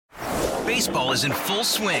Baseball is in full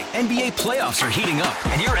swing. NBA playoffs are heating up,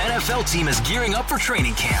 and your NFL team is gearing up for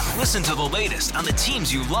training camp. Listen to the latest on the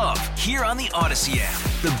teams you love here on the Odyssey app.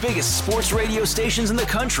 The biggest sports radio stations in the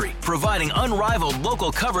country, providing unrivaled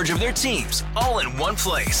local coverage of their teams, all in one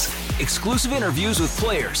place. Exclusive interviews with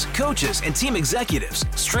players, coaches, and team executives,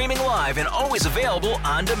 streaming live and always available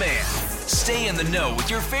on demand. Stay in the know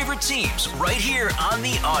with your favorite teams right here on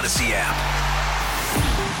the Odyssey app.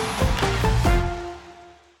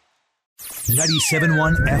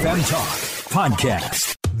 97.1 FM Talk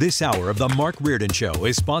Podcast. This hour of the Mark Reardon Show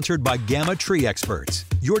is sponsored by Gamma Tree Experts.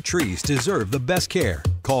 Your trees deserve the best care.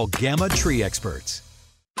 Call Gamma Tree Experts.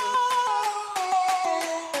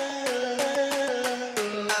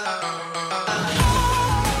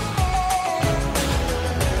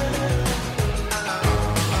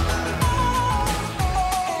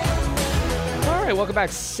 Welcome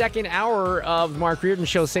back. Second hour of the Mark Reardon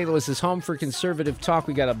Show. St. Louis is home for conservative talk.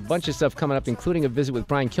 We got a bunch of stuff coming up, including a visit with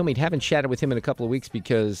Brian Kilmeade. Haven't chatted with him in a couple of weeks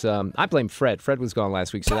because I blame Fred. Fred was gone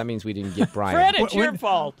last week, so that means we didn't get Brian. Fred, it's your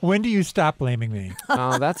fault. When do you stop blaming me?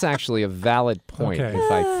 That's actually a valid point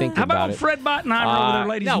if I think How about about it. Fred Bottenheimer over there,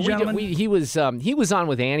 ladies and gentlemen? He was on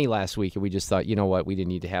with Annie last week, and we just thought, you know what, we didn't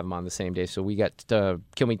need to have him on the same day. So we got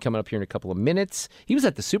Kilmeade coming up here in a couple of minutes. He was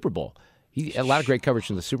at the Super Bowl. A lot of great coverage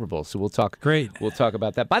from the Super Bowl, so we'll talk. Great. We'll talk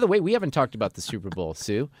about that. By the way, we haven't talked about the Super Bowl,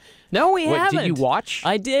 Sue. No, we haven't. Did you watch?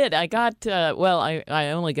 I did. I got,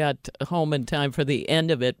 I only got home in time for the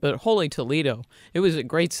end of it, but holy Toledo. It was a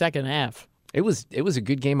great second half. It was a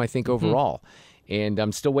good game, I think, overall. And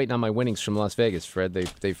I'm still waiting on my winnings from Las Vegas, Fred.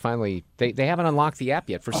 They finally they haven't unlocked the app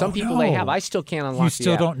yet. For some people, they have. I still can't unlock the app. You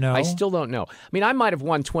still don't know? I still don't know. I mean, I might have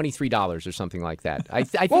won $23 or something like that. I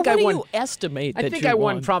think what I won. Do you estimate? I think I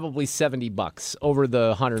won probably $70 over the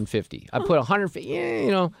 150. I put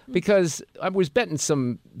 150, because I was betting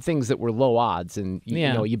some things that were low odds, and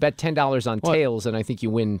you bet $10 on tails, and I think you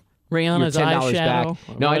win. Rihanna's $10 eyeshadow?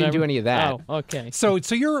 back. No, I didn't do any of that. Oh, okay. So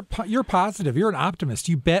you're positive. You're an optimist.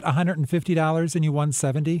 You bet $150 and you won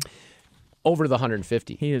 70. Over the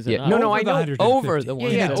 150. He is No, I know. Over the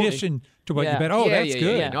 150. In addition to what you bet. Oh, that's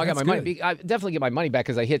good. Yeah. No, I got my money. I definitely get my money back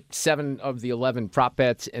because I hit 7 of the 11 prop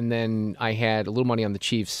bets, and then I had a little money on the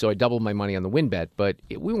Chiefs, so I doubled my money on the win bet. But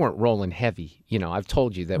we weren't rolling heavy. I've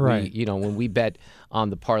told you that we, when we bet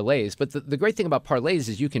on the parlays. But the great thing about parlays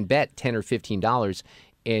is you can bet $10 or $15,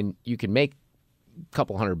 and you can make a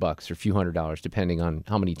couple $100 or a few $100 depending on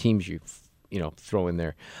how many teams you throw in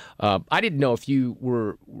there. I didn't know if you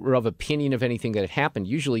were of opinion of anything that had happened.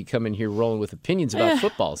 Usually you come in here rolling with opinions about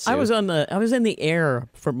football. Sue. I was in the air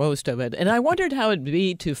for most of it, and I wondered how it'd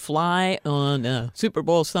be to fly on Super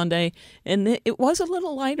Bowl Sunday, and it was a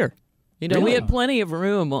little lighter. Really? We had plenty of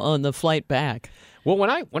room on the flight back. Well,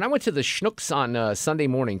 when I went to the Schnucks on Sunday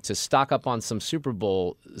morning to stock up on some Super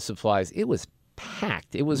Bowl supplies, it was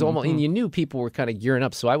packed. It was almost, and you knew people were kind of gearing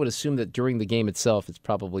up. So I would assume that during the game itself, it's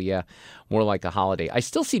probably more like a holiday. I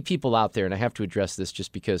still see people out there, and I have to address this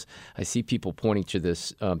just because I see people pointing to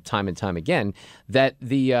this time and time again, that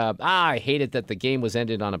I hate it that the game was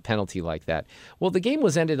ended on a penalty like that. Well, the game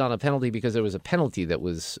was ended on a penalty because there was a penalty that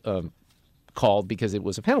was called because it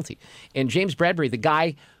was a penalty. And James Bradbury, the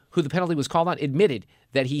guy who the penalty was called on, admitted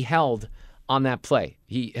that he held on that play.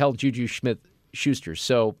 He held Juju Smith-Schuster.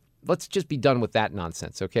 So let's just be done with that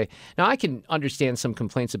nonsense, okay? Now, I can understand some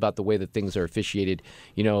complaints about the way that things are officiated,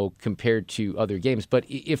 compared to other games. But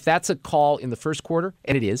if that's a call in the first quarter,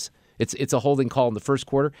 and it is, it's a holding call in the first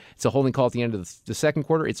quarter, it's a holding call at the end of the second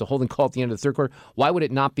quarter, it's a holding call at the end of the third quarter, why would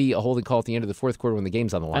it not be a holding call at the end of the fourth quarter when the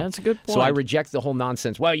game's on the line? That's a good point. So I reject the whole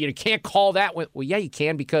nonsense. Well, you can't call that. Well, yeah, you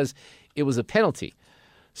can because it was a penalty.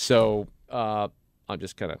 So I'll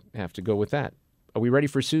just kind of have to go with that. Are we ready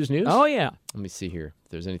for Sue's News? Oh, yeah. Let me see here.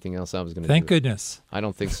 If there's anything else I was going to do. Thank goodness. I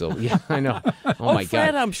don't think so. Yeah, I know. Oh, my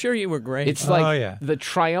Fred, God. I'm sure you were great. It's like the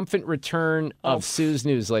triumphant return of Sue's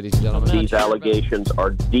News, ladies and gentlemen. These allegations are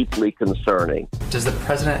deeply concerning. Does the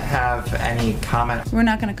president have any comment? We're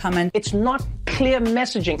not going to comment. It's not clear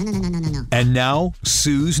messaging. No. And now,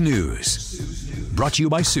 Sue's News. Brought to you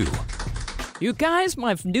by Sue. You guys,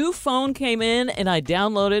 my new phone came in, and I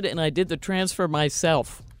downloaded and I did the transfer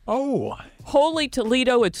myself. Oh. Holy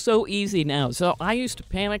Toledo, it's so easy now. So I used to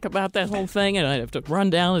panic about that whole thing, and I'd have to run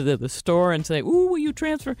down to the store and say, ooh, will you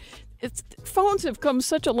transfer? phones have come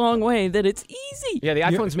such a long way that it's easy. Yeah, the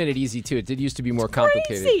iPhone's made it easy, too. It did used to be more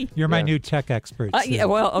complicated. Crazy. You're my new tech expert. Yeah,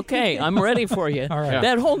 well, okay, I'm ready for you. All right.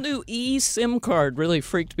 That whole new eSIM card really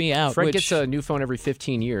freaked me out. Fred gets a new phone every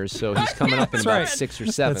 15 years, so he's coming up in about 6 or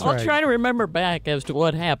 7. That's I'll right. try to remember back as to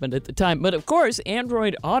what happened at the time. But, of course,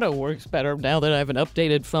 Android Auto works better now that I have an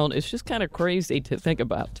updated phone. It's just kind of crazy to think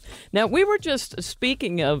about. Now, we were just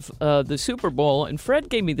speaking of the Super Bowl, and Fred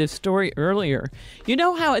gave me this story earlier. You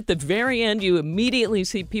know how at the very end you immediately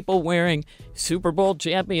see people wearing Super Bowl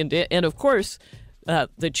champion, and of course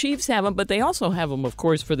the Chiefs have them, but they also have them, of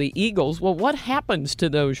course, for the Eagles. Well, what happens to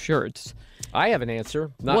those shirts? I have an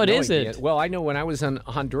answer. What is it? Yet. Well, I know when I was in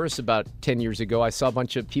Honduras about 10 years ago, I saw a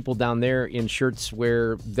bunch of people down there in shirts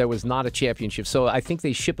where there was not a championship. So I think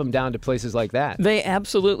they ship them down to places like that. They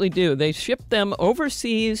absolutely do. They ship them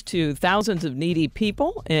overseas to thousands of needy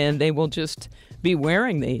people, and they will just be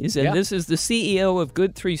wearing these. And this is the CEO of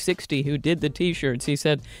Good 360 who did the T-shirts. He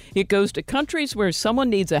said it goes to countries where someone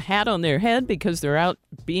needs a hat on their head because they're out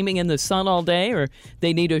beaming in the sun all day, or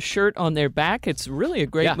they need a shirt on their back. It's really a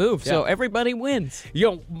great move. So everybody wins. You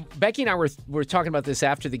know, Becky and I were talking about this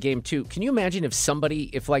after the game, too. Can you imagine if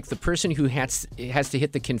like the person who has to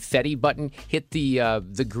hit the confetti button hit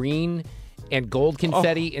the green and gold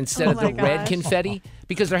confetti instead of the red confetti?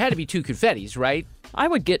 Because there had to be 2 confettis, right? I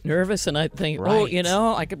would get nervous and I'd think, Right.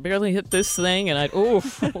 I could barely hit this thing, and that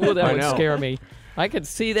would scare me. I could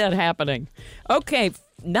see that happening. Okay,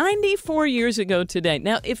 94 years ago today.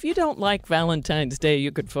 Now, if you don't like Valentine's Day,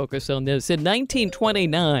 you could focus on this. In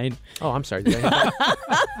 1929, Oh, I'm sorry. Did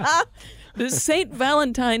I the St.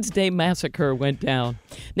 Valentine's Day Massacre went down.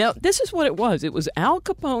 Now, this is what it was. It was Al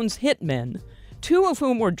Capone's hitmen, 2 of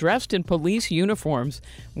whom were dressed in police uniforms,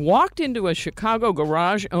 walked into a Chicago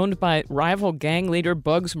garage owned by rival gang leader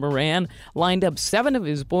Bugs Moran, lined up 7 of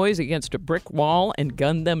his boys against a brick wall, and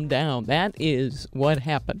gunned them down. That is what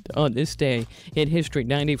happened on this day in history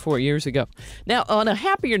 94 years ago. Now, on a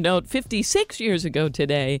happier note, 56 years ago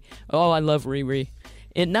today, I love Riri.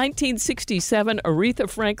 In 1967, Aretha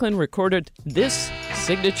Franklin recorded this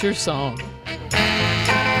signature song.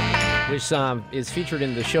 Which is featured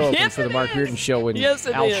in the show open for the Mark Reardon Show when Yes,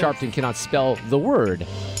 it Al is. Sharpton cannot spell the word.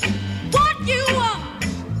 What you want,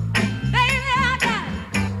 baby, I got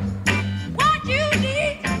it. What you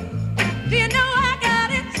need, do you know I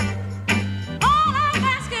got it? All I'm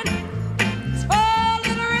asking is for a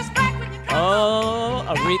little respect when you come. Oh,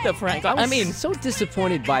 Aretha Franklin. I was so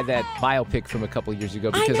disappointed by that biopic from a couple years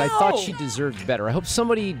ago because I thought she deserved better. I hope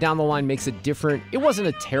somebody down the line makes it different. It wasn't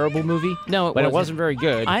a terrible movie. No, but it wasn't very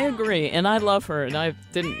good. I agree, and I love her, and I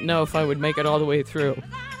didn't know if I would make it all the way through.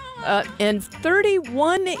 And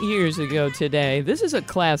 31 years ago today, this is a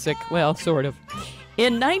classic, well, sort of.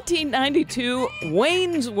 In 1992,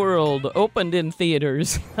 Wayne's World opened in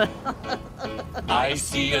theaters. I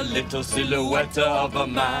see a little silhouette of a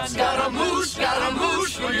man.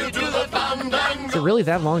 Scaramouche, will you do the fandango? Is it really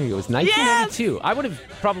that long ago? It was 1992. Yes! I would have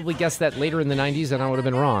probably guessed that later in the 90s, and I would have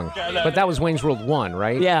been wrong. But that was Wayne's World 1,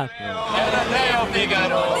 right? Yeah.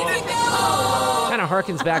 Kind of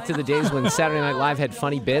harkens back to the days when Saturday Night Live had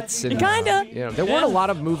funny bits. And, Kinda. There weren't a lot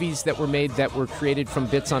of movies that were made that were created from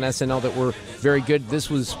bits on SNL that were very good. This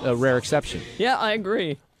was a rare exception. Yeah, I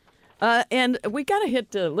agree. And we got to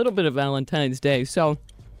hit a little bit of Valentine's Day. So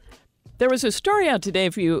there was a story out today.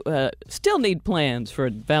 If you still need plans for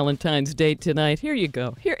Valentine's Day tonight, here you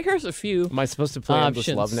go. Here's a few. Am I supposed to play options.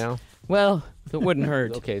 Endless Love now? It wouldn't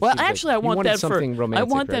hurt. Okay. Well, actually, I want that for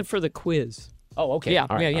romantic, that for the quiz. Oh, okay. Yeah,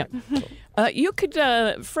 all right, yeah. All right. You could,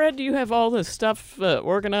 Fred, you have all this stuff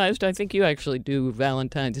organized. I think you actually do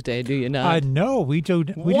Valentine's Day, do you not? No, we do.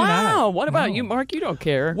 We do wow. not. What about you, Mark? You don't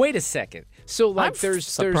care. Wait a second. So, like,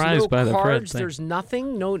 there's no cards, there's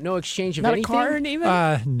nothing, no exchange of Not anything? a card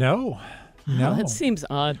even? No. Oh, that seems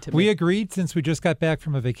odd to me. We agreed since we just got back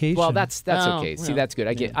from a vacation. Well, that's okay. See, well, that's good.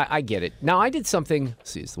 I get it. Now, I did something.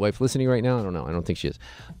 See, is the wife listening right now? I don't know. I don't think she is.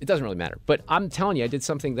 It doesn't really matter. But I'm telling you, I did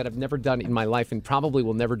something that I've never done in my life and probably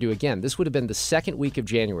will never do again. This would have been the second week of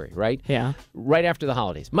January, right? Yeah. Right after the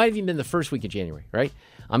holidays. Might have even been the first week of January, right?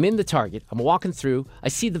 I'm in the Target. I'm walking through. I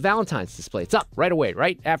see the Valentine's display. It's up right away,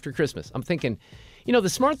 right after Christmas. I'm thinking, the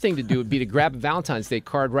smart thing to do would be to grab a Valentine's Day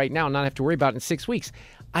card right now and not have to worry about it in 6 weeks.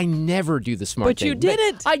 I never do the smart thing. But you did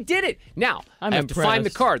it. I did it. Now, I have to find the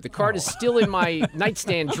card. The card is still in my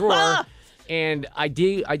nightstand drawer. And I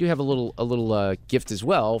do have a little gift as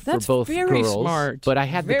well for both very girls. Smart. But I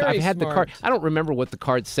had the card. I don't remember what the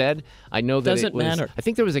card said. I know that Doesn't it was. matter. I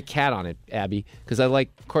think there was a cat on it, Abby, because I like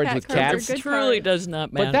cards with cats. It truly does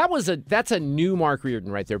not matter. But that's a new Mark Reardon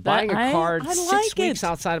right there. Buying a card I 6 like weeks it.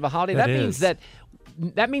 outside of a holiday. That means that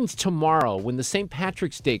that means tomorrow, when the St.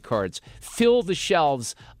 Patrick's Day cards fill the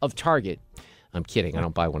shelves of Target. I'm kidding. I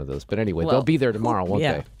don't buy one of those. But anyway, they'll be there tomorrow, won't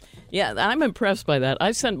they? Yeah, I'm impressed by that.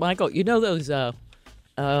 I sent Michael, you know those,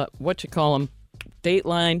 what you call them,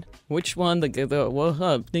 Dateline, which one? What's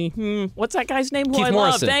that guy's name? Keith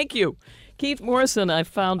Morrison. Thank you. Keith Morrison. I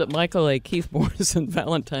found at Michael a Keith Morrison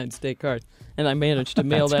Valentine's Day card, and I managed to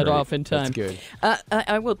mail that off in time. That's good.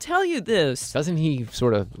 I will tell you this. Doesn't he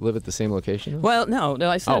sort of live at the same location? Well, no,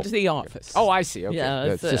 I sent it to the office. Oh, I see. Okay. Yeah,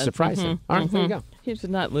 That's just surprising. All right, there you go. He does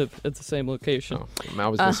not live at the same location. Oh, I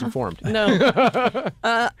was misinformed. No.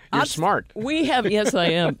 You're smart. We have, yes, I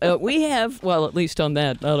am. We have, well, at least on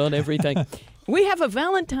that, not on everything. We have a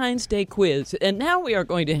Valentine's Day quiz, and now we are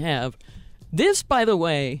going to have this, by the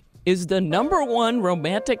way, is the #1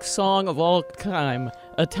 romantic song of all time,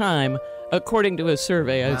 according to a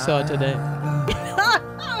survey I saw today.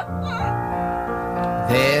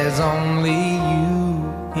 There's only you.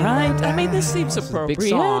 Right? I mean, this seems appropriate. Big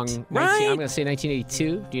song. Right? I'm going to say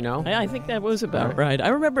 1982. Do you know? I think that was about right. I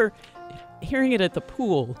remember hearing it at the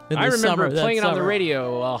pool in the I remember summer, that playing it on the summer.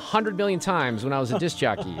 radio 100 million times when I was a disc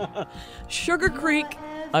jockey. Sugar Creek,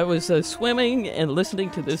 I was swimming and listening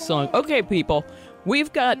to this song. Okay, people,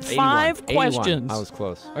 we've got 5 questions. 81. I was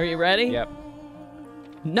close. Are you ready? Yep.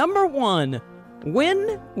 #1,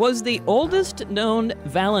 when was the oldest known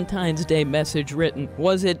Valentine's Day message written?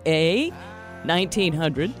 Was it A,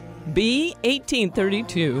 1900, B,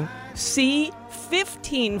 1832, C,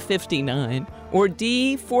 1559, or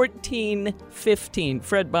D, 1415?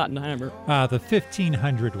 Fred Bottenheimer. The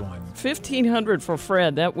 1500 one. 1500 for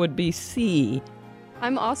Fred. That would be C.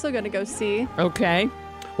 I'm also going to go C. Okay.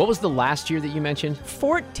 What was the last year that you mentioned?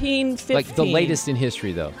 1415. Like the latest in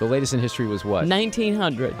history, though. The latest in history was what?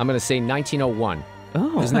 1900. I'm going to say 1901.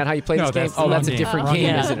 Oh. Isn't that how you play No, this game? that's the Oh, wrong that's a game. different Wrong game,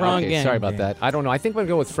 game. is it? Wrong Okay, game. sorry about that. I don't know. I think I'm going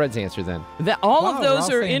to go with Fred's answer then. All Wow, of we're those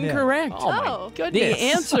all are saying that. incorrect. Oh, my Oh. goodness. The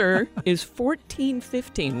answer is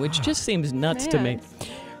 1415, which just seems nuts to me. Man.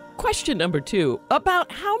 Question #2. About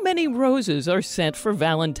how many roses are sent for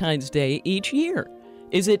Valentine's Day each year?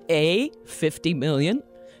 Is it A, 50 million,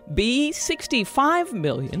 B, 65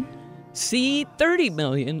 million, C, 30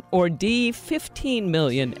 million, or D, 15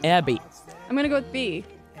 million? Abby. I'm going to go with B.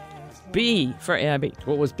 B for Abby.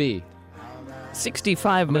 What was B?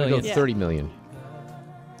 65 I'm going to million. go 30 million.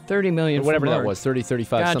 30 million Or for whatever that Mark. was. 30,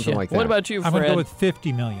 35, Gotcha. something like that. What about you, I'm Fred? going to go with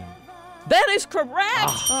 50 million. That is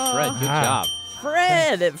correct. Fred, good job.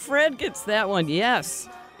 Fred gets that one, yes.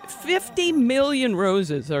 50 million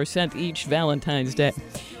roses are sent each Valentine's Day.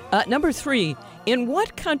 #3, in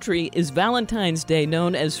what country is Valentine's Day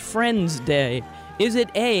known as Friends Day? Is it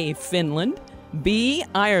A, Finland, B,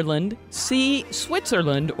 Ireland, C,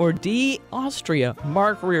 Switzerland, or D, Austria?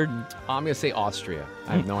 Mark Reardon. I'm going to say Austria.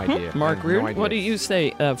 I have no idea. Mark I have no Reardon, idea. what do you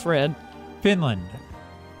say, Fred? Finland.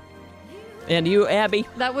 And you, Abby?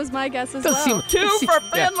 That was my guess as Doesn't well. seem- 2 for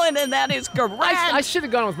Yeah. Finland, and that is correct. I should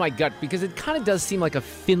have gone with my gut because it kind of does seem like a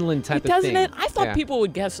Finland type of Doesn't thing. it? I thought Yeah. people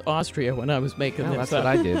would guess Austria when I was making Well, this that's up.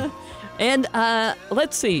 what I did. And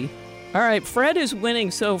let's see. All right, Fred is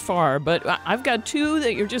winning so far, but I've got 2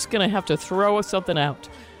 that you're just going to have to throw something out.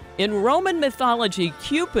 In Roman mythology,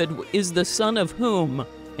 Cupid is the son of whom?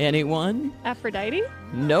 Anyone? Aphrodite?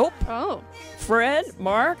 Nope. Oh. Fred,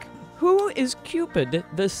 Mark, who is Cupid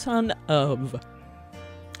the son of?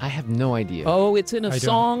 I have no idea. Oh, it's in a I don't.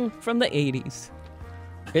 song from the 80s.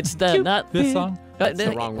 It's the not This song? That's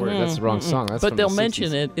the wrong word. That's the wrong song. That's but from they'll the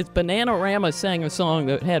mention 60s. it. It's Bananarama sang a song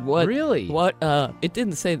that had what? Really? What? It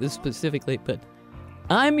didn't say this specifically, but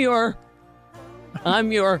I'm your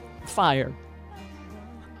fire.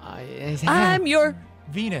 I'm your.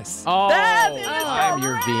 Venus. Oh, That is I'm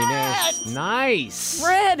your correct! Venus. Nice.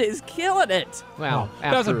 Fred is killing it. Well,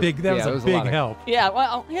 that was a big yeah, that it was a lot big of- help. Yeah,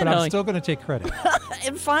 well, you But know. I'm still going to take credit.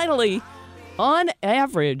 And finally, on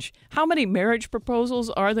average, how many marriage proposals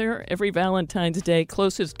are there every Valentine's Day?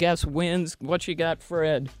 Closest guess wins. What you got,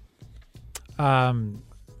 Fred?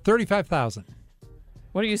 35,000.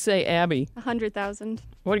 What do you say, Abby? 100,000.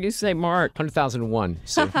 What do you say, Mark? 100,001.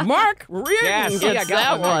 So. Mark Reardon Yes, gets yeah, I got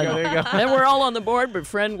that one. one. There you go. And we're all on the board, but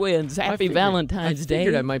Fred wins. I Happy figured- Valentine's I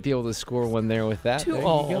figured Day. I might be able to score one there with that. 2 There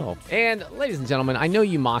all. you go. And ladies and gentlemen, I know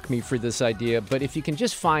you mock me for this idea, but if you can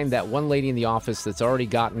just find that one lady in the office that's already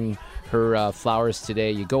gotten her flowers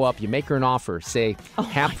today, you go up, you make her an offer, say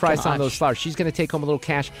half price on those flowers. She's going to take home a little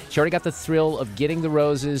cash. She already got the thrill of getting the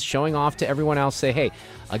roses, showing off to everyone else. Say, hey,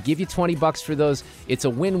 I'll give you $20 for those. It's a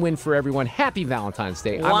win-win for everyone. Happy Valentine's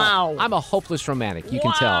Day. Wow. I'm a hopeless romantic. You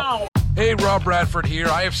can tell. Hey, Rob Bradford here.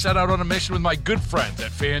 I have set out on a mission with my good friends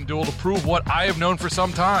at FanDuel to prove what I have known for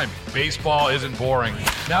some time. Baseball isn't boring.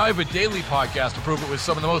 Now I have a daily podcast to prove it with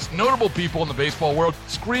some of the most notable people in the baseball world,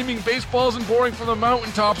 screaming baseball isn't boring from the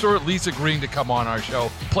mountaintops, or at least agreeing to come on our show.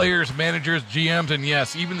 Players, managers, GMs, and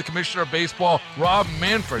yes, even the commissioner of baseball, Rob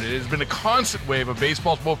Manfred. It has been a constant wave of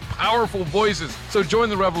baseball's most powerful voices. So join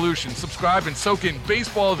the revolution. Subscribe and soak in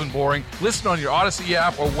Baseball Isn't Boring. Listen on your Odyssey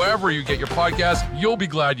app or wherever you get your podcasts. You'll be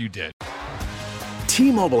glad you did.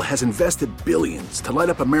 T-Mobile has invested billions to light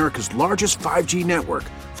up America's largest 5G network,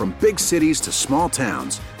 from big cities to small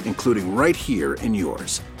towns, including right here in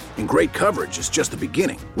yours. And great coverage is just the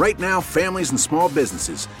beginning. Right now, families and small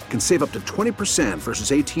businesses can save up to 20%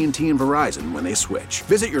 versus AT&T and Verizon when they switch.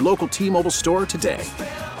 Visit your local T-Mobile store today.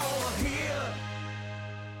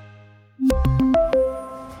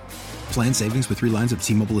 Plan savings with 3 lines of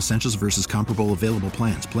T-Mobile Essentials versus comparable available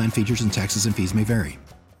plans. Plan features and taxes and fees may vary.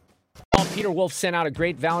 Peter Wolf sent out a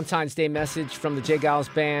great Valentine's Day message from the Jay Giles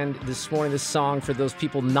Band this morning. This song, for those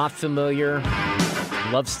people not familiar,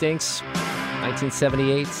 Love Stinks,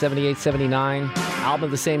 1978, 78, 79, album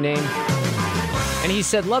of the same name. And he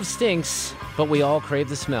said, love stinks, but we all crave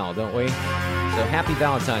the smell, don't we? So happy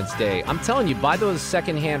Valentine's Day. I'm telling you, buy those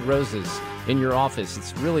secondhand roses in your office.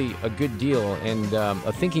 It's really a good deal, and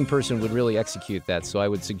a thinking person would really execute that, so I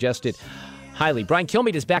would suggest it highly. Brian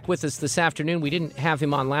Kilmeade is back with us this afternoon. We didn't have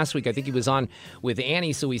him on last week. I think he was on with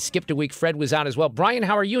Annie, so we skipped a week. Fred was out as well. Brian,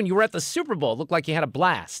 how are you? And you were at the Super Bowl. It looked like you had a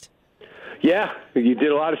blast. Yeah, you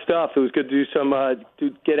did a lot of stuff. It was good to do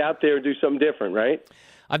to get out there and do something different, right?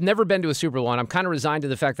 I've never been to a Super Bowl, and I'm kind of resigned to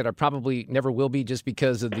the fact that I probably never will be, just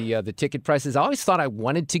because of the ticket prices. I always thought I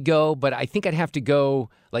wanted to go, but I think I'd have to go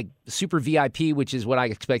like super VIP, which is what I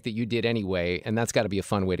expect that you did anyway, and that's got to be a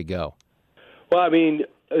fun way to go. Well, I mean,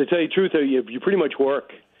 to tell you the truth, you pretty much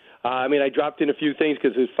work. I mean, I dropped in a few things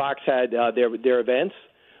because Fox had their events.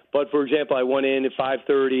 But, for example, I went in at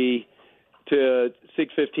 5:30 to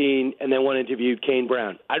 6:15 and then interviewed Kane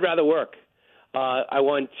Brown. I'd rather work. I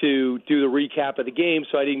want to do the recap of the game,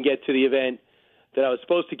 so I didn't get to the event that I was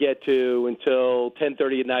supposed to get to until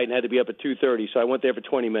 10:30 at night and had to be up at 2:30. So I went there for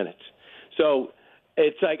 20 minutes. So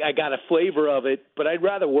it's like I got a flavor of it, but I'd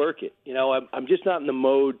rather work it. You know, I'm just not in the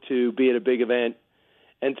mode to be at a big event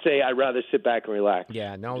and say I'd rather sit back and relax.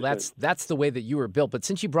 Yeah, no, that's the way that you were built. But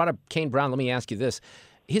since you brought up Kane Brown, let me ask you this.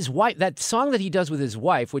 His wife, that song that he does with his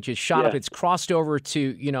wife, which is shot up, it's crossed over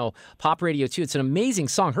to, pop radio too. It's an amazing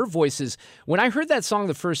song. Her voice is, when I heard that song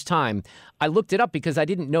the first time, I looked it up because I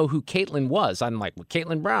didn't know who Caitlin was. I'm like, well,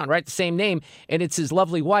 Caitlin Brown, right? The same name. And it's his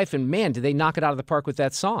lovely wife. And man, did they knock it out of the park with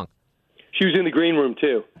that song. She was in the green room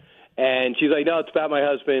too. And she's like, no, it's about my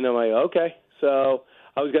husband. I'm like, okay. So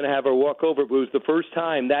I was going to have her walk over, but it was the first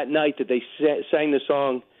time that night that they sang the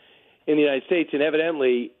song in the United States, and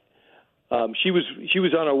evidently she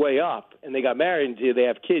was on her way up, and they got married, and they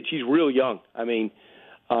have kids. She's real young. I mean,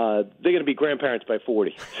 they're going to be grandparents by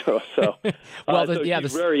 40. So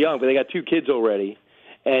she's very young, but they got 2 kids already.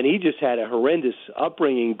 And he just had a horrendous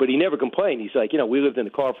upbringing, but he never complained. He's like, we lived in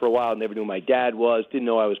the car for a while, never knew who my dad was, didn't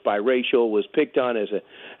know I was biracial, was picked on as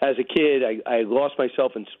a kid. I lost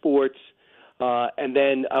myself in sports. And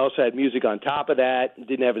then I also had music on top of that.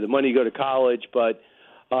 Didn't have the money to go to college, but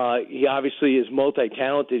he obviously is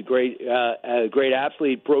multi-talented, great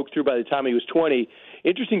athlete, broke through by the time he was 20.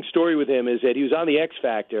 Interesting story with him is that he was on the X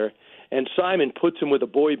Factor, and Simon puts him with a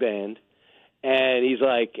boy band, and he's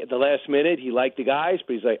like, at the last minute, he liked the guys,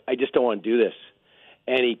 but he's like, I just don't want to do this.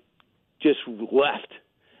 And he just left,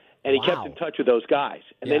 and he kept in touch with those guys.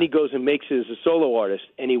 And then he goes and makes it as a solo artist,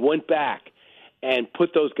 and he went back and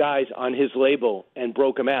put those guys on his label and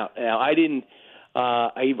broke them out. Now, I didn't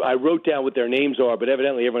I wrote down what their names are, but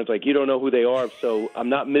evidently everyone's like, you don't know who they are, so I'm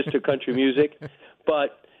not Mr. Country Music.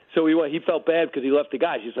 But so he felt bad because he left the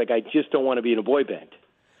guys. He's like, I just don't want to be in a boy band.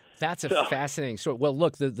 That's a fascinating story. Well,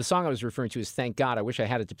 look, the song I was referring to is Thank God. I wish I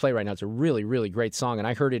had it to play right now. It's a really, really great song, and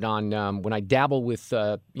I heard it on, when I dabble with,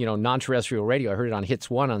 non-terrestrial radio, I heard it on Hits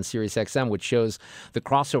 1 on Sirius XM, which shows the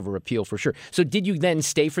crossover appeal for sure. So did you then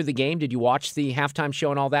stay for the game? Did you watch the halftime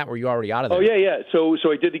show and all that? Were you already out of there? Oh, yeah. So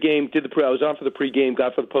I did the game, I was on for the pregame,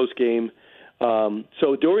 got for the postgame.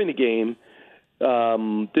 So during the game,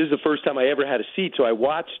 this is the first time I ever had a seat, so I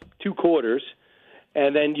watched 2 quarters.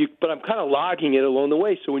 And then but I'm kind of logging it along the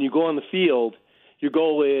way. So when you go on the field, your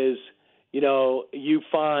goal is, you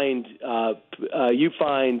find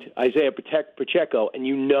Isaiah Pacheco,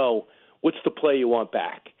 and what's the play you want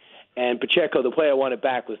back. And Pacheco, the play I wanted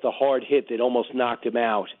back was the hard hit that almost knocked him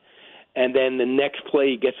out. And then the next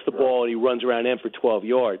play, he gets the ball and he runs around end for 12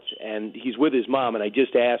 yards. And he's with his mom, and I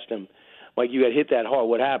just asked him, like, you got hit that hard.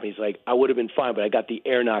 What happened? He's like, I would have been fine, but I got the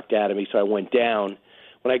air knocked out of me, so I went down.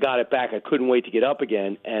 When I got it back, I couldn't wait to get up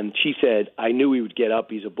again. And she said, I knew he would get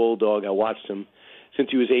up. He's a bulldog. I watched him since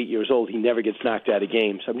he was 8 years old. He never gets knocked out of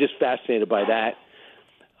games. So I'm just fascinated by that.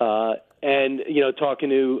 And, talking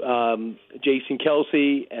to Jason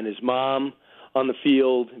Kelsey and his mom on the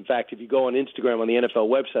field. In fact, if you go on Instagram on the NFL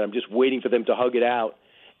website, I'm just waiting for them to hug it out.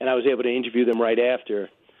 And I was able to interview them right after.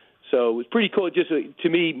 So it was pretty cool. Just to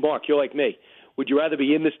me, Mark, you're like me. Would you rather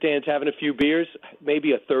be in the stands having a few beers?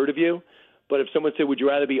 Maybe a third of you. But if someone said, would you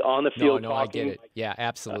rather be on the field No, talking? I get it. Yeah,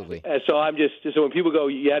 absolutely. So so when people go,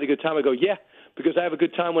 you had a good time, I go, yeah, because I have a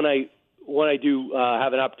good time when I do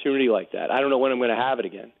have an opportunity like that. I don't know when I'm going to have it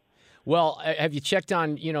again. Well, have you checked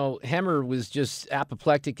on, Hemmer was just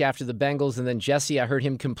apoplectic after the Bengals, and then Jesse, I heard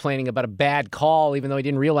him complaining about a bad call, even though he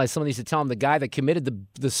didn't realize someone needs to tell him the guy that committed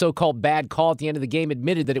the so-called bad call at the end of the game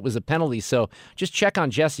admitted that it was a penalty. So just check on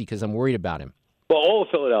Jesse because I'm worried about him. Well, all of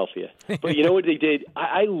Philadelphia. But you know what they did?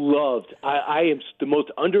 I am the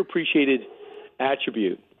most underappreciated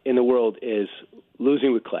attribute in the world is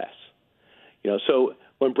losing with class. So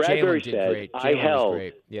when Bradbury said, I held,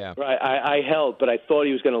 yeah. Right, I held, but I thought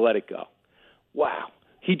he was going to let it go. Wow.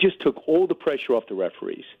 He just took all the pressure off the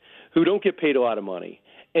referees, who don't get paid a lot of money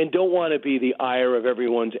and don't want to be the ire of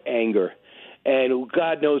everyone's anger. And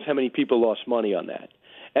God knows how many people lost money on that.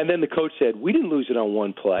 And then the coach said, we didn't lose it on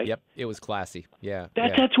one play. Yep, it was classy. Yeah.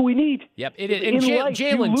 That's what we need. Yep, it is. And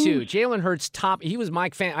Jalen, too. Jalen Hurts, top. He was my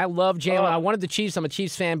fan. I love Jalen. I wanted the Chiefs. I'm a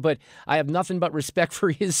Chiefs fan, but I have nothing but respect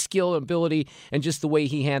for his skill, ability, and just the way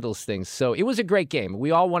he handles things. So it was a great game.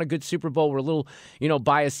 We all want a good Super Bowl. We're a little,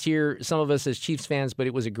 biased here, some of us as Chiefs fans, but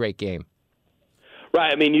it was a great game.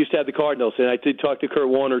 Right. I mean, you used to have the Cardinals, and I did talk to Kurt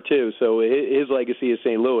Warner, too. So his legacy is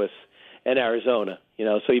St. Louis and Arizona.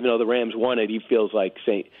 So even though the Rams won it, he feels like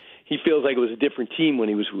it was a different team when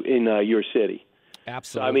he was in your city.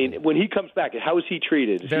 Absolutely. So, I mean, when he comes back, how is he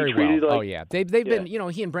treated? Very he treated well. They've been,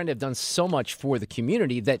 he and Brenda have done so much for the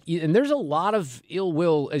community and there's a lot of ill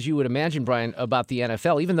will, as you would imagine, Brian, about the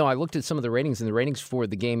NFL, even though I looked at some of the ratings, and the ratings for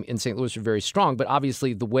the game in St. Louis are very strong, but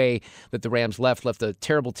obviously the way that the Rams left a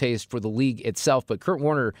terrible taste for the league itself. But Kurt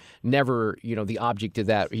Warner never, the object of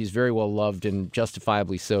that. He's very well loved and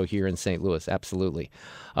justifiably so here in St. Louis. Absolutely.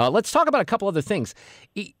 Let's talk about a couple other things.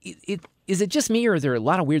 Is it just me, or are there a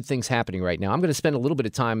lot of weird things happening right now? I'm going to spend a little bit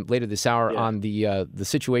of time later this hour on the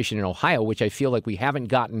situation in Ohio, which I feel like we haven't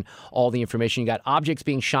gotten all the information. You got objects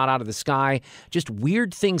being shot out of the sky, just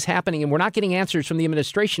weird things happening, and we're not getting answers from the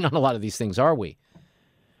administration on a lot of these things, are we?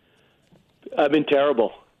 I've been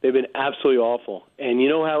terrible. They've been absolutely awful. And you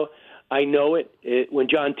know how I know it? When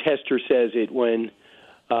John Tester says it, when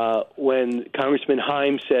Congressman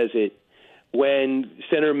Himes says it, when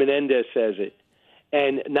Senator Menendez says it,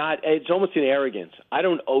 and it's almost an arrogance. I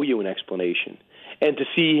don't owe you an explanation. And to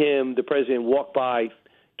see him, the president, walk by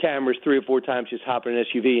cameras 3 or 4 times, just hop in an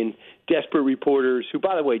SUV, and desperate reporters who,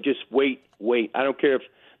 by the way, just wait. I don't care if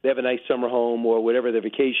they have a nice summer home or whatever they're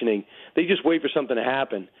vacationing. They just wait for something to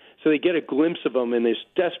happen. So they get a glimpse of him, and they're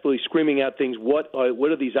desperately screaming out things. What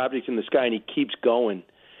are these objects in the sky? And he keeps going.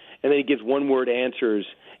 And then he gives one-word answers.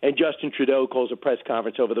 And Justin Trudeau calls a press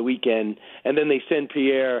conference over the weekend, and then they send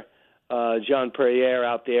Jean Pierre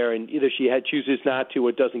out there, and either she chooses not to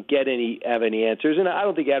or doesn't have any answers. And I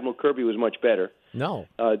don't think Admiral Kirby was much better. No.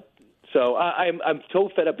 So I'm so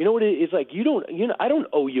fed up. You know what it is like? I don't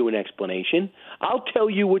owe you an explanation. I'll tell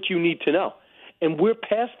you what you need to know. And we're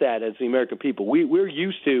past that as the American people. We're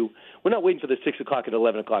used to. We're not waiting for the 6 o'clock and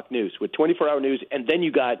 11 o'clock news. With 24-hour news, and then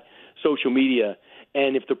you got social media.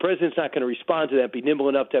 And if the president's not going to respond to that, be nimble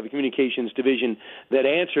enough to have a communications division that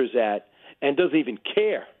answers that and doesn't even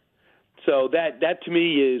care. So that to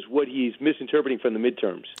me is what he's misinterpreting from the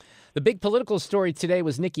midterms. The big political story today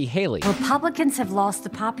was Nikki Haley. Republicans have lost the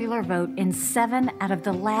popular vote in 7 out of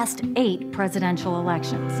the last 8 presidential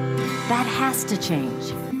elections. That has to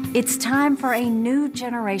change. It's time for a new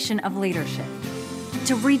generation of leadership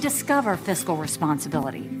to rediscover fiscal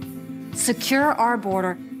responsibility, secure our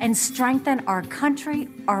border, and strengthen our country,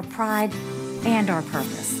 our pride, and our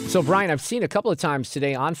purpose. So, Brian, I've seen a couple of times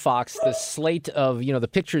today on Fox the slate of, the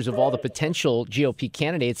pictures of all the potential GOP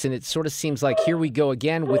candidates, and it sort of seems like here we go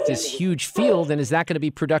again with this huge field, and is that going to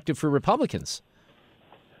be productive for Republicans?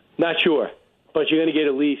 Not sure, but you're going to get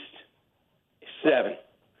at least 7.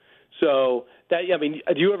 So, do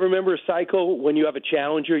you ever remember a cycle when you have a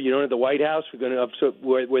challenger, you don't have the White House,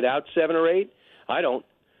 without 7 or 8? I don't.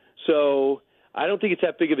 So I don't think it's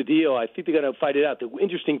that big of a deal. I think they're going to fight it out. The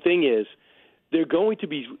interesting thing is they're going to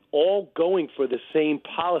be all going for the same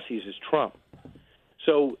policies as Trump.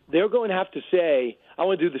 So they're going to have to say, I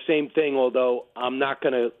want to do the same thing, although I'm not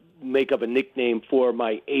going to make up a nickname for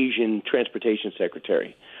my Asian transportation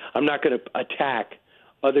secretary. I'm not going to attack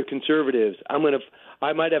other conservatives. I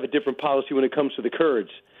might have a different policy when it comes to the Kurds.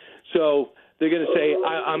 So they're going to say,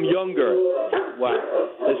 I'm younger. Wow.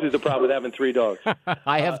 This is the problem with having 3 dogs.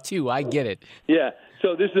 I have 2. I get it. Yeah.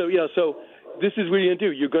 So this is what you're going to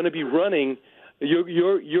do. You're going to be running.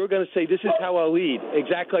 You're going to say, this is how I'll lead.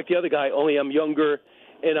 Exactly like the other guy, only I'm younger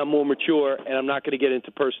and I'm more mature, and I'm not going to get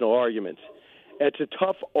into personal arguments. It's a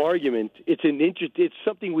tough argument. It's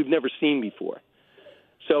something we've never seen before.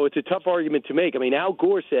 So it's a tough argument to make. I mean, Al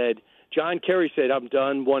Gore said, John Kerry said, I'm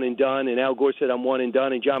done, one and done, and Al Gore said, I'm one and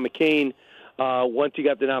done, and John McCain, once he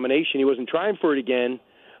got the nomination, he wasn't trying for it again.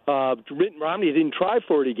 Mitt Romney didn't try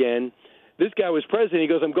for it again. This guy was president. He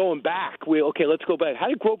goes, I'm going back. Okay, let's go back. How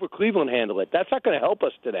did Grover Cleveland handle it? That's not going to help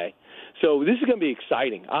us today. So this is going to be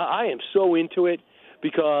exciting. I am so into it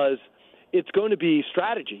because it's going to be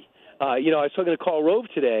strategy. I was talking to Karl Rove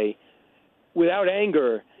today, without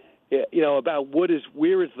anger, about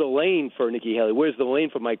where is the lane for Nikki Haley? Where's the lane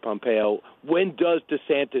for Mike Pompeo? When does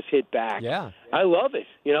DeSantis hit back? Yeah. I love it.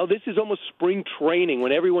 This is almost spring training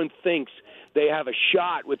when everyone thinks they have a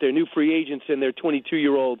shot with their new free agents and their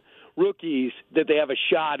 22-year-old rookies, that they have a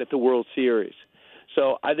shot at the World Series.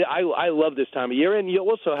 So I love this time of year. And you'll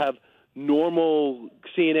also have normal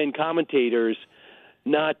CNN commentators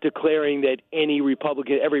not declaring that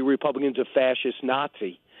every Republican's a fascist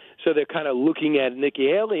Nazi. So they're kind of looking at Nikki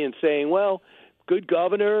Haley and saying, well, good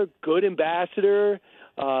governor, good ambassador,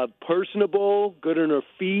 personable, good on her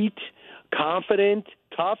feet, confident,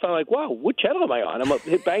 tough. I'm like, wow, what channel am I on?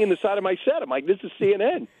 I'm banging the side of my set. I'm like, this is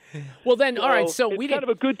CNN. Well, then, all right, so it's kind of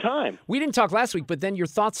a good time. We didn't talk last week, but then your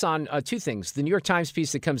thoughts on 2 things. The New York Times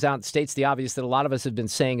piece that comes out states the obvious that a lot of us have been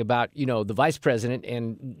saying about, the vice president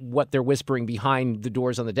and what they're whispering behind the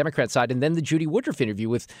doors on the Democrat side, and then the Judy Woodruff interview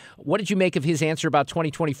with, what did you make of his answer about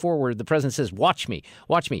 2024 where the president says, watch me.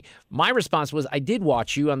 My response was, I did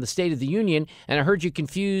watch you on the State of the Union, and I heard you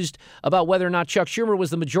confused about whether or not Chuck Schumer was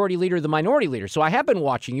the majority leader or the minority leader. So I have been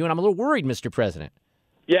watching you, and I'm a little worried, Mr. President.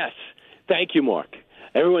 Yes. Thank you, Mark.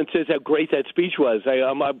 Everyone says how great that speech was.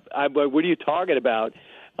 What are you talking about?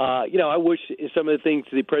 I wish some of the things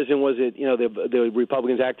the president was that, the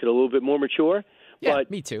Republicans acted a little bit more mature. Yeah,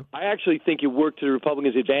 but me too. I actually think it worked to the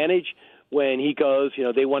Republicans' advantage when he goes,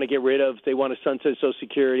 they want to sunset Social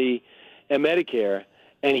Security and Medicare.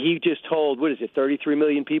 And he just told, 33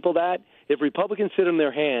 million people that? If Republicans sit on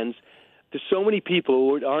their hands, there's so many people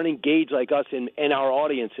who aren't engaged like us in our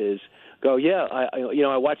audiences go,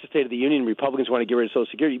 I watched the State of the Union. Republicans want to get rid of Social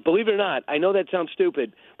Security. Believe it or not, I know that sounds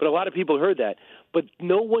stupid, but a lot of people heard that. But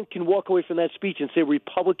no one can walk away from that speech and say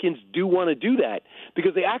Republicans do want to do that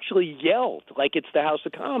because they actually yelled like it's the House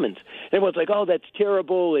of Commons. Everyone's like, oh, that's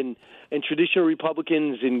terrible, and traditional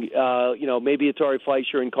Republicans and maybe it's Ari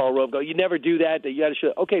Fleischer and Karl Rove go, you never do that. You got to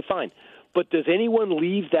show. Okay, fine. But does anyone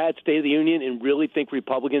leave that State of the Union and really think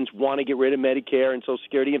Republicans want to get rid of Medicare and Social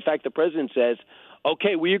Security? In fact, the president says,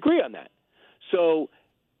 okay, we agree on that. So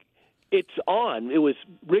it's on. It was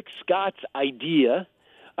Rick Scott's idea.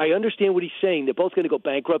 I understand what he's saying. They're both going to go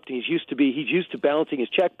bankrupt, and he's used to balancing his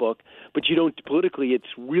checkbook, but politically it's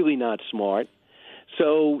really not smart.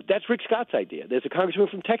 So that's Rick Scott's idea. There's a congressman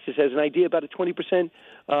from Texas has an idea about a 20%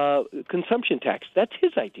 consumption tax. That's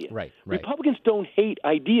his idea. Right. Republicans don't hate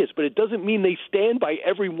ideas, but it doesn't mean they stand by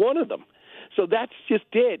every one of them. So that's just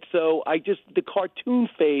it. So the cartoon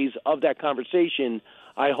phase of that conversation,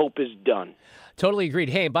 I hope, is done. Totally agreed.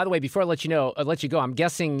 Hey, by the way, before I let you go, I'm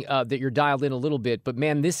guessing that you're dialed in a little bit, but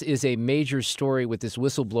man, this is a major story with this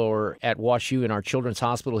whistleblower at WashU in our children's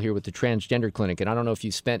hospital here with the transgender clinic. And I don't know if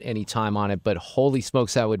you spent any time on it, but holy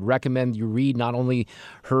smokes, I would recommend you read not only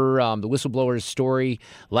her, the whistleblower's story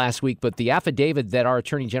last week, but the affidavit that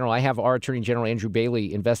I have our Attorney General Andrew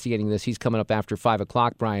Bailey investigating this. He's coming up after 5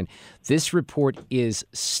 o'clock, Brian. This report is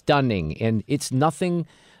stunning, and it's nothing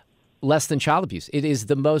less than child abuse. It is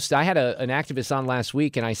the most. I had an activist on last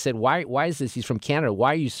week, and I said, why is this? He's from Canada.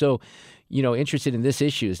 Why are you so, interested in this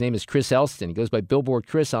issue? His name is Chris Elston. He goes by Billboard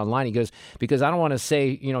Chris online. He goes, because I don't want to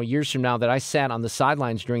say, years from now that I sat on the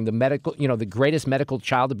sidelines during the medical, the greatest medical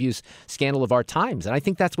child abuse scandal of our times. And I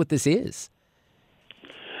think that's what this is.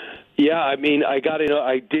 Yeah, I mean, I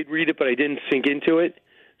did read it, but I didn't sink into it.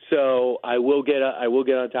 So I will get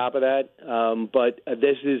on top of that. But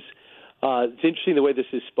this is, it's interesting the way this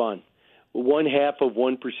is spun.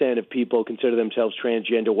 0.5% of people consider themselves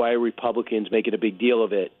transgender. Why are Republicans making a big deal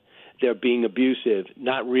of it? They're being abusive.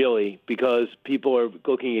 Not really, because people are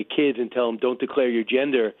looking at kids and tell them don't declare your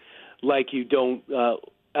gender like you don't,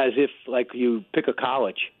 as if like you pick a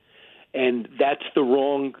college. And that's the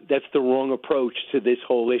wrong approach to this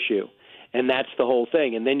whole issue. And that's the whole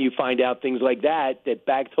thing. And then you find out things like that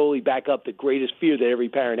totally back up the greatest fear that every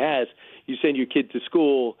parent has. You send your kid to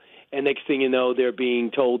school, and next thing you know, they're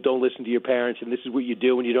being told, don't listen to your parents, and this is what you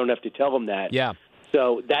do, and you don't have to tell them that. Yeah.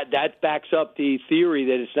 So that backs up the theory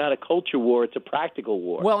that it's not a culture war, it's a practical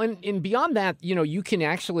war. Well, and beyond that, you can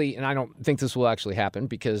actually, and I don't think this will actually happen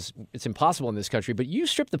because it's impossible in this country, but you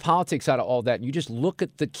strip the politics out of all that and you just look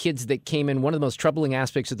at the kids that came in. One of the most troubling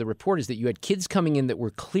aspects of the report is that you had kids coming in that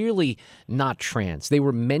were clearly not trans. They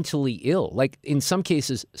were mentally ill, like in some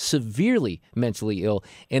cases severely mentally ill.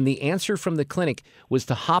 And the answer from the clinic was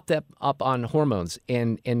to hop them up on hormones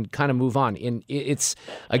and kind of move on. And it's,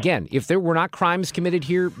 again, if there were not crimes committed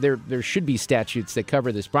here, there should be statutes that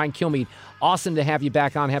cover this. Brian Kilmeade, awesome to have you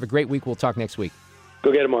back on. Have a great week. We'll talk next week.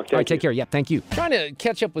 Go get it, Mark. All right, take care. Yeah, thank you. Trying to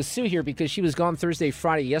catch up with Sue here because she was gone Thursday,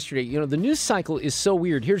 Friday, yesterday. The news cycle is so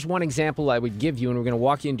weird. Here's one example I would give you, and we're going to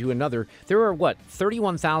walk you into another. There are,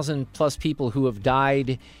 31,000 plus people who have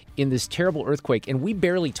died in this terrible earthquake, and we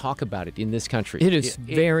barely talk about it in this country. It is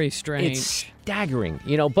very strange. It's staggering,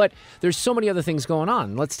 but there's so many other things going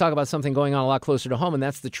on. Let's talk about something going on a lot closer to home, and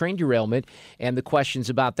that's the train derailment and the questions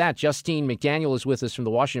about that. Justine McDaniel is with us from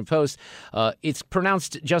the Washington Post. It's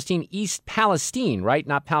pronounced, Justine, East Palestine, right?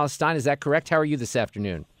 Not Palestine. Is that correct? How are you this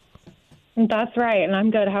afternoon? That's right, and I'm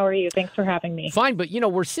good. How are you? Thanks for having me. Fine, but,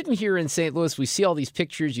 we're sitting here in St. Louis. We see all these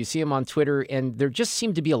pictures. You see them on Twitter, and there just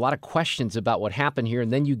seem to be a lot of questions about what happened here,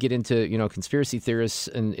 and then you get into, conspiracy theorists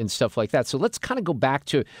and stuff like that. So let's kind of go back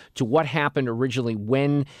to what happened originally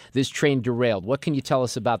when this train derailed. What can you tell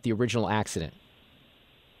us about the original accident?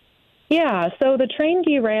 Yeah, so the train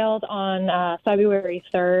derailed on February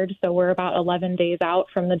 3rd, so we're about 11 days out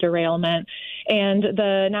from the derailment. And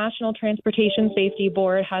the National Transportation Safety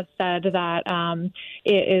Board has said that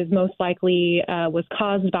it is most likely was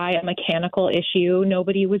caused by a mechanical issue.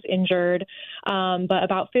 Nobody was injured, but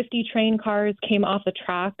about 50 train cars came off the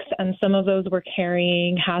tracks, and some of those were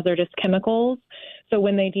carrying hazardous chemicals. So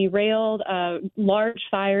when they derailed, a large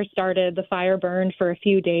fire started. The fire burned for a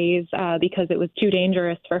few days because it was too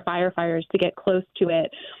dangerous for firefighters to get close to it.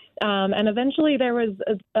 And eventually there was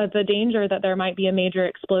the danger that there might be a major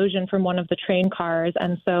explosion from one of the train cars.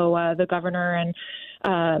 And so the governor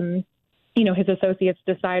and his associates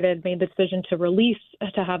made the decision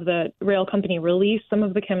to have the rail company release some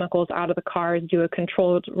of the chemicals out of the cars, do a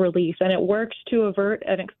controlled release. And it worked to avert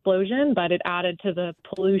an explosion, but it added to the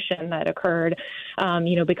pollution that occurred,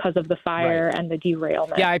 because of the fire and the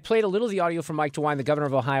derailment. Yeah, I played a little of the audio from Mike DeWine, the governor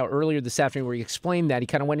of Ohio, earlier this afternoon where he explained that. He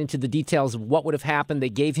kind of went into the details of what would have happened. They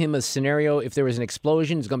gave him a scenario. If there was an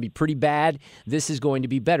explosion, it's going to be pretty bad. This is going to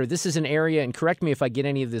be better. This is an area, and correct me if I get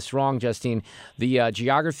any of this wrong, Justine, the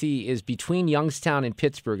geography is between Youngstown and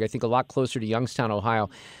Pittsburgh. I think a lot closer to Youngstown, Ohio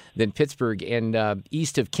than Pittsburgh, and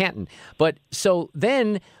east of Canton. But so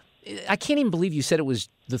then I can't even believe you said it was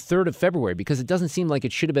the 3rd of February because it doesn't seem like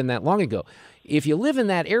it should have been that long ago. If you live in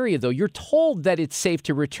that area, though, you're told that it's safe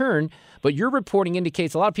to return, but your reporting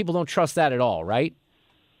indicates a lot of people don't trust that at all, right?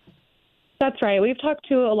 That's right. We've talked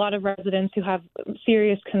to a lot of residents who have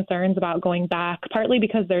serious concerns about going back, partly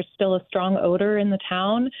because there's still a strong odor in the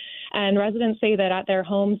town. And residents say that at their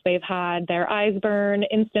homes, they've had their eyes burn,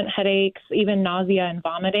 instant headaches, even nausea and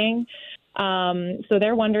vomiting. So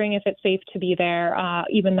they're wondering if it's safe to be there,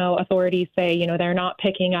 even though authorities say, they're not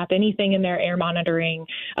picking up anything in their air monitoring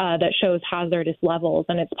that shows hazardous levels.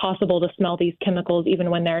 And it's possible to smell these chemicals even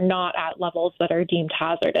when they're not at levels that are deemed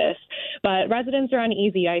hazardous. But residents are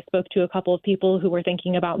uneasy. I spoke to a couple of people who were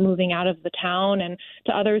thinking about moving out of the town and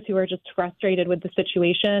to others who are just frustrated with the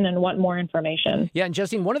situation and want more information. Yeah, and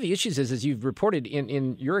Justine, one of the issues is, as you've reported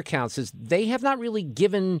in your accounts, is they have not really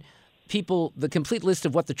given people the complete list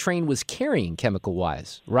of what the train was carrying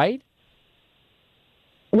chemical-wise, right?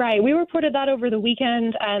 Right. We reported that over the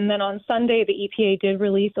weekend, and then on Sunday, the EPA did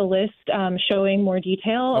release a list showing more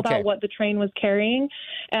detail about what the train was carrying.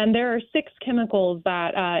 And there are 6 chemicals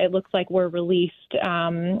that it looks like were released,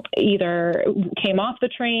 either came off the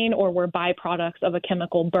train or were byproducts of a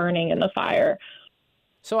chemical burning in the fire.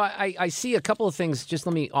 So I see a couple of things. Just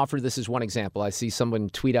let me offer this as one example. I see someone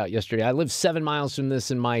tweet out yesterday, I live 7 miles from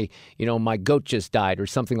this and my goat just died or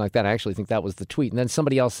something like that. I actually think that was the tweet. And then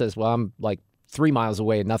somebody else says, well, I'm like 3 miles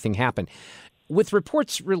away and nothing happened. With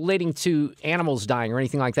reports relating to animals dying or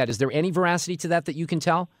anything like that, is there any veracity to that you can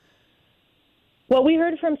tell? What we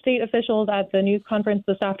heard from state officials at the news conference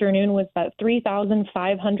this afternoon was that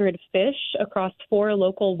 3,500 fish across 4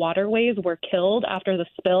 local waterways were killed after the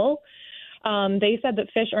spill. They said that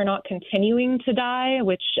fish are not continuing to die,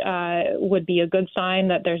 which would be a good sign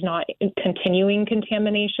that there's not continuing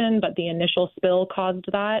contamination, but the initial spill caused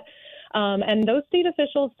that. And those state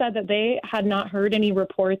officials said that they had not heard any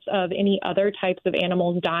reports of any other types of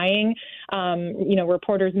animals dying.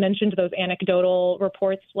 Reporters mentioned those anecdotal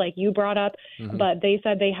reports like you brought up, but they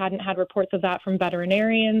said they hadn't had reports of that from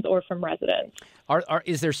veterinarians or from residents.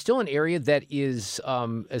 Is there still an area that is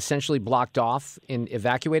essentially blocked off and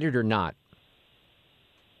evacuated or not?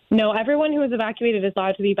 No, everyone who was evacuated is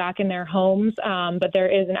allowed to be back in their homes, but there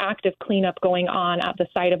is an active cleanup going on at the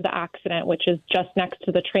site of the accident, which is just next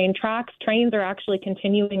to the train tracks. Trains are actually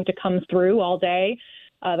continuing to come through all day.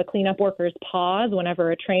 The cleanup workers pause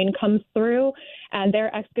whenever a train comes through, and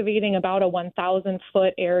they're excavating about a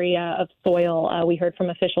 1,000-foot area of soil, we heard from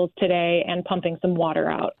officials today, and pumping some water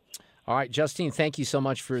out. All right, Justine, thank you so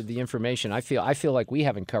much for the information. I feel like we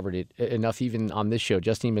haven't covered it enough even on this show.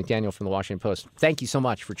 Justine McDaniel from the Washington Post. Thank you so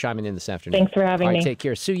much for chiming in this afternoon. Thanks for having me. Take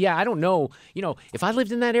care. Sue, yeah, I don't know. If I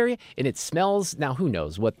lived in that area and it smells, now who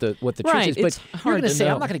knows what the truth is. But you're going to say,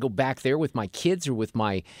 I'm not going to go back there with my kids or with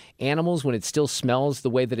my animals when it still smells the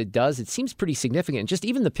way that it does. It seems pretty significant. Just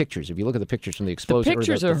even the pictures, if you look at the pictures from the explosion. The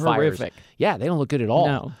pictures or are the fires, horrific. Yeah, they don't look good at all.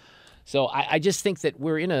 No. So I just think that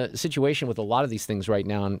we're in a situation with a lot of these things right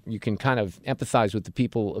now, and you can kind of empathize with the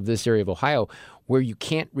people of this area of Ohio where you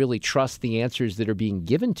can't really trust the answers that are being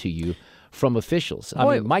given to you from officials.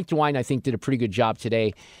 I mean, Mike DeWine, I think, did a pretty good job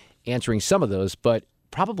today answering some of those, but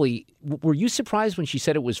probably, were you surprised when she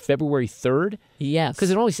said it was February 3rd? Yes.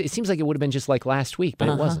 Because it seems like it would have been just like last week, but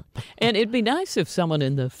it wasn't. And it'd be nice if someone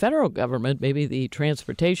in the federal government, maybe the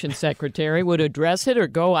transportation secretary, would address it or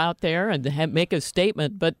go out there and make a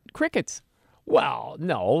statement, but crickets. Well,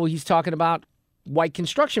 no, he's talking about white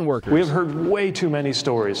construction workers. We have heard way too many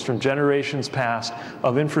stories from generations past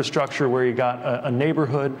of infrastructure where you got a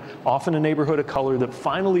neighborhood, often a neighborhood of color, that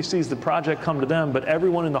finally sees the project come to them, but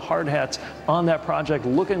everyone in the hard hats on that project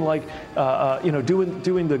looking like,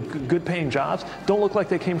 doing the good-paying jobs, don't look like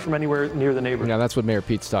they came from anywhere near the neighborhood. Yeah, that's what Mayor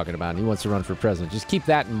Pete's talking about, and he wants to run for president. Just keep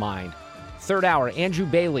that in mind. Third hour, Andrew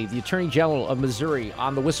Bailey, the Attorney General of Missouri,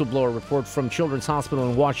 on the whistleblower report from Children's Hospital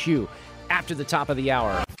in WashU after the top of the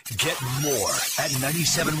hour. Get more at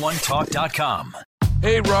 971talk.com.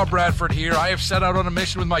 Hey, Rob Bradford here. I have set out on a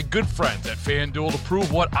mission with my good friends at FanDuel to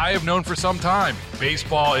prove what I have known for some time.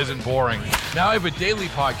 Baseball isn't boring. Now I have a daily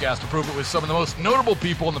podcast to prove it with some of the most notable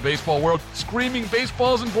people in the baseball world, screaming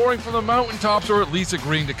baseball isn't boring from the mountaintops, or at least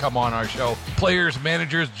agreeing to come on our show. Players,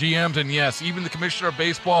 managers, GMs, and yes, even the commissioner of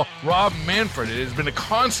baseball, Rob Manfred. It has been a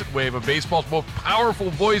constant wave of baseball's most powerful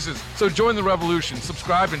voices. So join the revolution.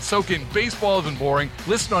 Subscribe and soak in Baseball Isn't Boring.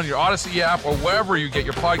 Listen on your Odyssey app or wherever you get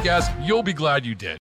your podcasts. You'll be glad you did.